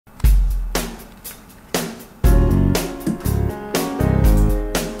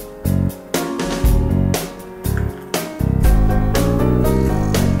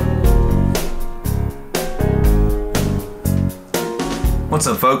What's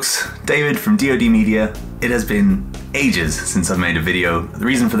up folks, David from DoD Media. It has been ages since I've made a video. The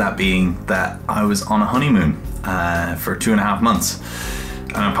reason for that being that I was on a honeymoon for 2.5 months.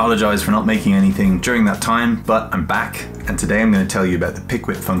 And I apologize for not making anything during that time, but I'm back and today I'm going to tell you about the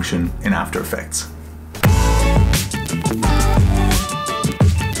PickWhip function in After Effects.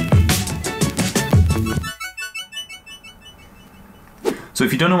 So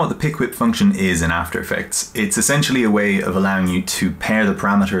if you don't know what the PickWhip function is in After Effects, it's essentially a way of allowing you to pair the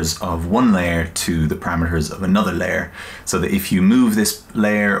parameters of one layer to the parameters of another layer, so that if you move this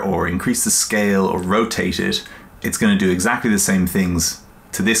layer or increase the scale or rotate it, it's going to do exactly the same things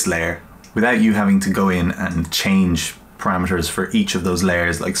to this layer without you having to go in and change parameters for each of those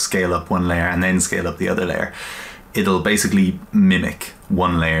layers, like scale up one layer and then scale up the other layer. It'll basically mimic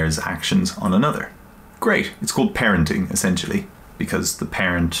one layer's actions on another. Great, it's called parenting essentially, because the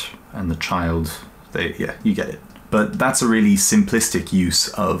parent and the child, yeah, you get it. But that's a really simplistic use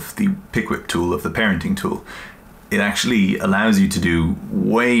of the PickWhip tool, of the parenting tool. It actually allows you to do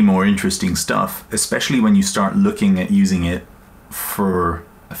way more interesting stuff, especially when you start looking at using it for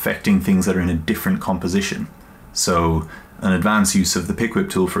affecting things that are in a different composition. So an advanced use of the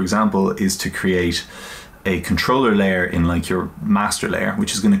PickWhip tool, for example, is to create a controller layer in like your master layer,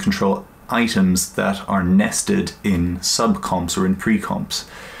 which is going to control items that are nested in subcomps or in pre-comps,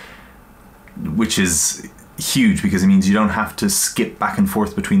 which is huge because it means you don't have to skip back and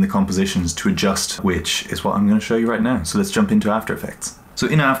forth between the compositions to adjust, which is what I'm going to show you right now. So let's jump into After Effects. So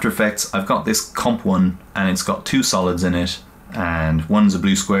in After Effects, I've got this comp one and it's got two solids in it, and one's a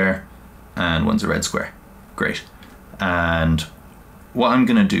blue square and one's a red square. Great. And what I'm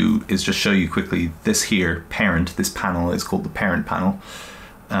going to do is just show you quickly this here parent. This panel is called the parent panel.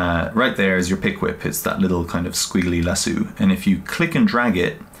 Right there is your PickWhip. It's that little kind of squiggly lasso, and if you click and drag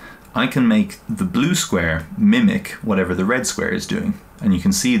it, I can make the blue square mimic whatever the red square is doing, and you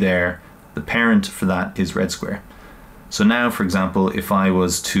can see there the parent for that is red square. So now, for example, if I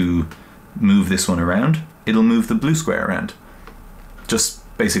was to move this one around, it'll move the blue square around, just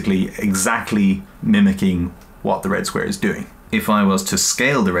basically exactly mimicking what the red square is doing. If I was to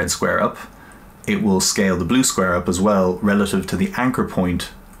scale the red square up, it will scale the blue square up as well relative to the anchor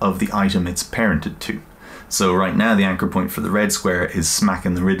point of the item it's parented to. So right now the anchor point for the red square is smack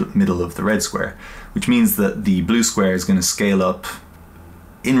in the middle of the red square, which means that the blue square is going to scale up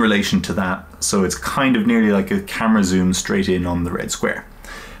in relation to that, so it's kind of nearly like a camera zoom straight in on the red square.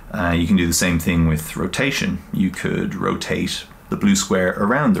 You can do the same thing with rotation. You could rotate the blue square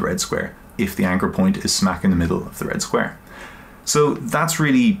around the red square if the anchor point is smack in the middle of the red square. So that's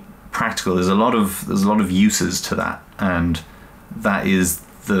really practical. There's a lot of uses to that, and that is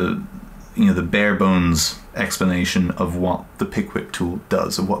the bare bones explanation of what the PickWhip tool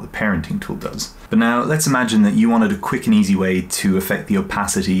does, of what the parenting tool does. But now let's imagine that you wanted a quick and easy way to affect the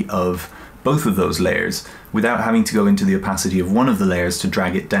opacity of both of those layers without having to go into the opacity of one of the layers to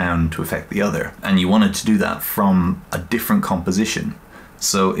drag it down to affect the other, and you wanted to do that from a different composition.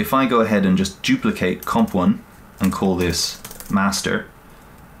 So if I go ahead and just duplicate comp1 and call this master,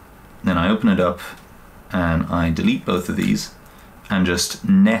 then I open it up and I delete both of these and just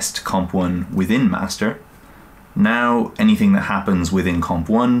nest comp1 within master. Now anything that happens within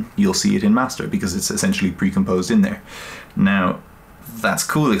comp1, you'll see it in master because it's essentially pre-composed in there. Now that's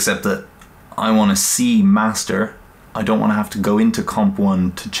cool, except that I want to see master. I don't want to have to go into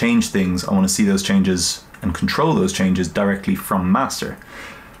comp1 to change things. I want to see those changes and control those changes directly from master.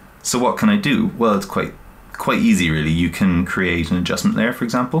 So what can I do? Well, it's quite easy really. You can create an adjustment layer, for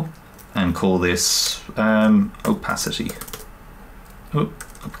example, and call this opacity.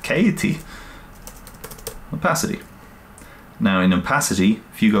 Opacity. Now in opacity,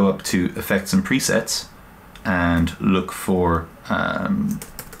 if you go up to effects and presets and look for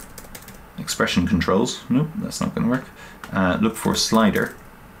expression controls, nope, that's not going to work. Look for slider.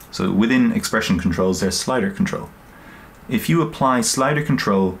 So within expression controls, there's slider control. If you apply slider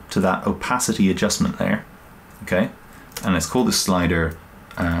control to that opacity adjustment layer, okay, and let's call this slider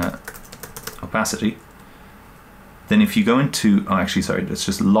opacity, then if you go into, let's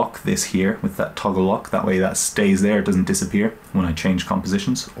just lock this here with that toggle lock, that way that stays there, it doesn't disappear when I change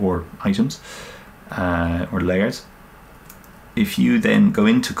compositions or items or layers. If you then go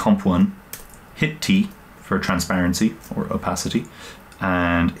into comp1, hit T for transparency or opacity,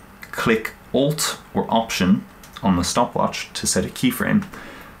 and click Alt or Option on the stopwatch to set a keyframe.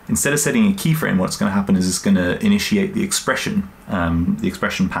 Instead of setting a keyframe, what's going to happen is it's going to initiate the expression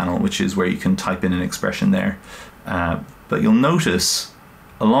panel, which is where you can type in an expression there. But you'll notice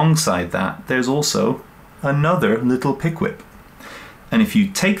alongside that there's also another little PickWhip. And if you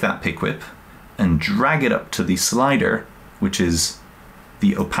take that PickWhip and drag it up to the slider, which is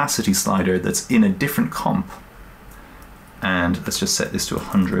the opacity slider that's in a different comp. And let's just set this to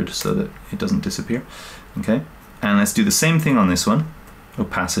 100 so that it doesn't disappear. Okay, and let's do the same thing on this one.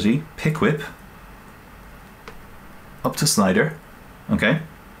 Opacity, PickWhip, up to slider. Okay,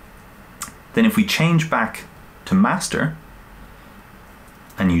 then if we change back to master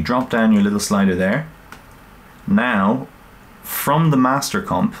and you drop down your little slider there, now from the master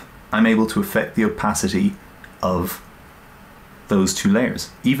comp I'm able to affect the opacity of those two layers,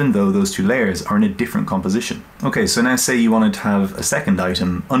 even though those two layers are in a different composition. Okay, so now say you wanted to have a second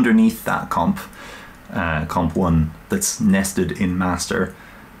item underneath that comp, comp 1, that's nested in master,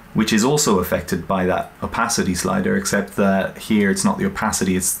 which is also affected by that opacity slider, except that here it's not the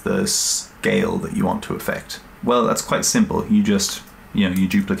opacity, it's the scale that you want to affect. Well, that's quite simple. You just, you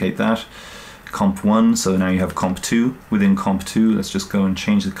duplicate that, comp 1, so now you have comp 2. Within comp 2, let's just go and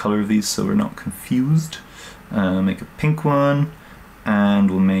change the color of these so we're not confused. Make a pink one, and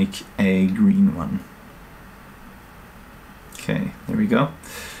we'll make a green one. Okay, there we go.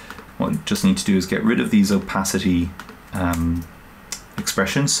 What we just need to do is get rid of these opacity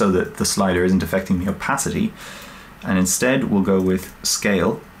expressions so that the slider isn't affecting the opacity, and instead we'll go with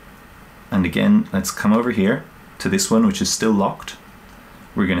scale. And again, let's come over here to this one, which is still locked.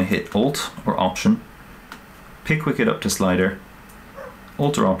 We're going to hit Alt or Option, PickWhip it up to slider,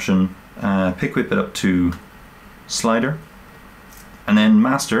 Alt or Option, PickWhip it up to slider, and then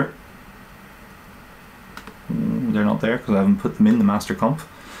master. They're not there because I haven't put them in the master comp.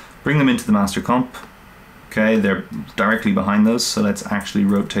 Bring them into the master comp. Okay, they're directly behind those, so let's actually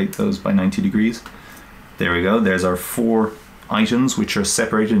rotate those by 90 degrees. There we go, there's our 4 items which are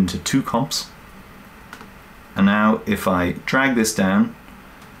separated into 2 comps. And now if I drag this down,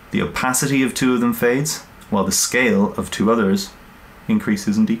 the opacity of 2 of them fades, while the scale of 2 others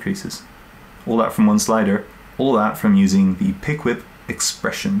increases and decreases. All that from one slider, all that from using the PickWhip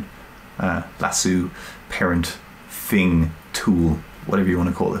expression, lasso, parent, thing, tool, whatever you want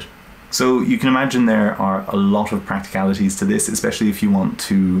to call it. So you can imagine there are a lot of practicalities to this, especially if you want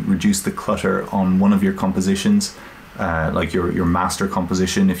to reduce the clutter on one of your compositions, like your master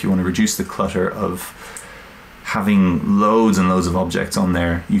composition. If you want to reduce the clutter of having loads and loads of objects on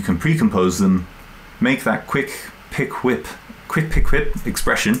there, you can pre-compose them, make that quick PickWhip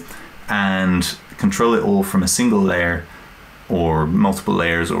expression, and control it all from a single layer or multiple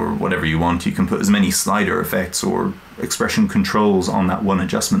layers or whatever you want. You can put as many slider effects or expression controls on that one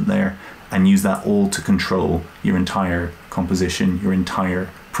adjustment layer and use that all to control your entire composition, your entire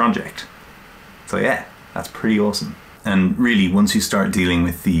project. So yeah, that's pretty awesome. And really, once you start dealing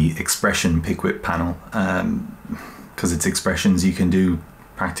with the expression PickWhip panel, because it's expressions, you can do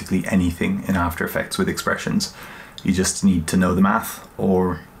practically anything in After Effects with expressions. You just need to know the math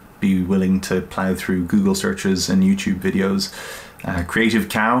or be willing to plow through Google searches and YouTube videos. Creative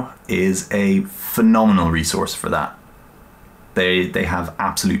Cow is a phenomenal resource for that. They have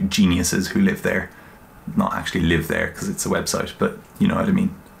absolute geniuses who live there. Not actually live there because it's a website, but you know what I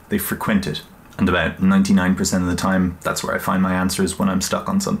mean. They frequent it. And about 99% of the time, that's where I find my answers when I'm stuck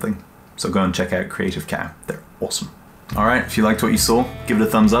on something. So go and check out Creative Cow. They're awesome. Alright, if you liked what you saw, give it a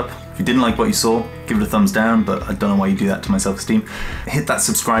thumbs up. If you didn't like what you saw, give it a thumbs down, but I don't know why you do that to my self-esteem. Hit that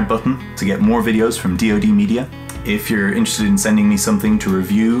subscribe button to get more videos from DoD Media. If you're interested in sending me something to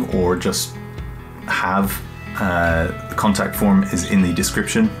review or just have, the contact form is in the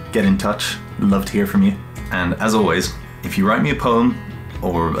description. Get in touch. Love to hear from you. And as always, if you write me a poem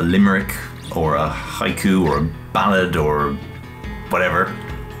or a limerick or a haiku or a ballad or whatever,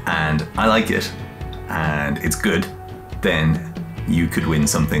 and I like it and it's good, then you could win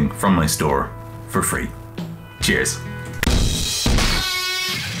something from my store for free. Cheers.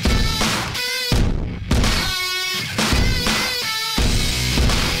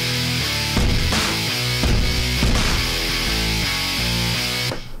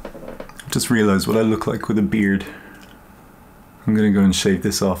 Just realized what I look like with a beard. I'm gonna go and shave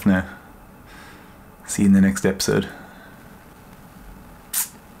this off now. See you in the next episode.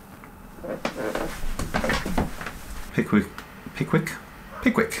 PickWhip.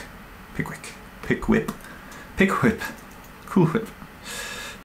 Cool whip.